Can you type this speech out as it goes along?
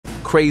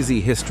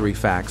Crazy history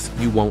facts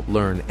you won't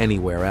learn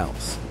anywhere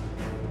else.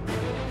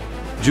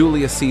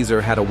 Julius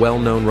Caesar had a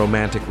well-known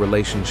romantic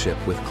relationship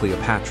with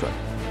Cleopatra,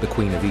 the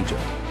Queen of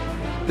Egypt.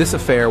 This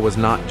affair was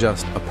not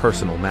just a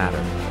personal matter.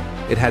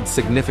 It had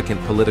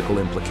significant political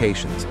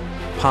implications.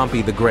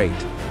 Pompey the Great,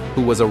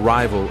 who was a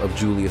rival of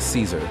Julius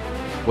Caesar,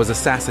 was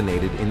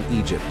assassinated in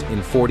Egypt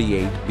in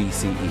 48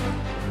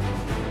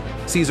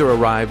 BCE. Caesar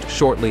arrived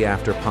shortly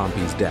after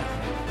Pompey's death.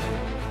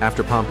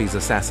 After Pompey's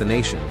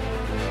assassination,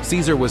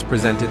 Caesar was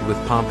presented with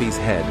Pompey's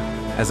head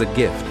as a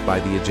gift by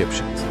the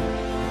Egyptians.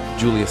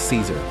 Julius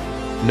Caesar,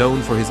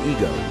 known for his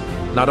ego,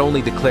 not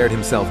only declared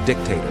himself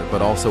dictator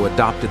but also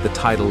adopted the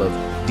title of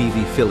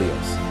Divi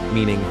Filios,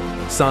 meaning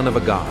son of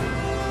a god.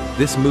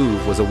 This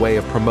move was a way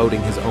of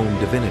promoting his own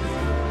divinity.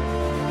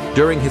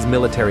 During his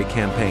military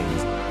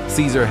campaigns,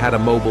 Caesar had a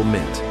mobile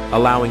mint,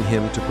 allowing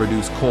him to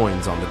produce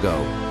coins on the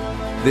go.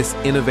 This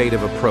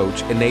innovative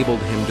approach enabled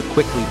him to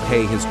quickly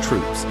pay his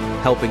troops,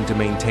 helping to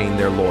maintain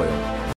their loyalty.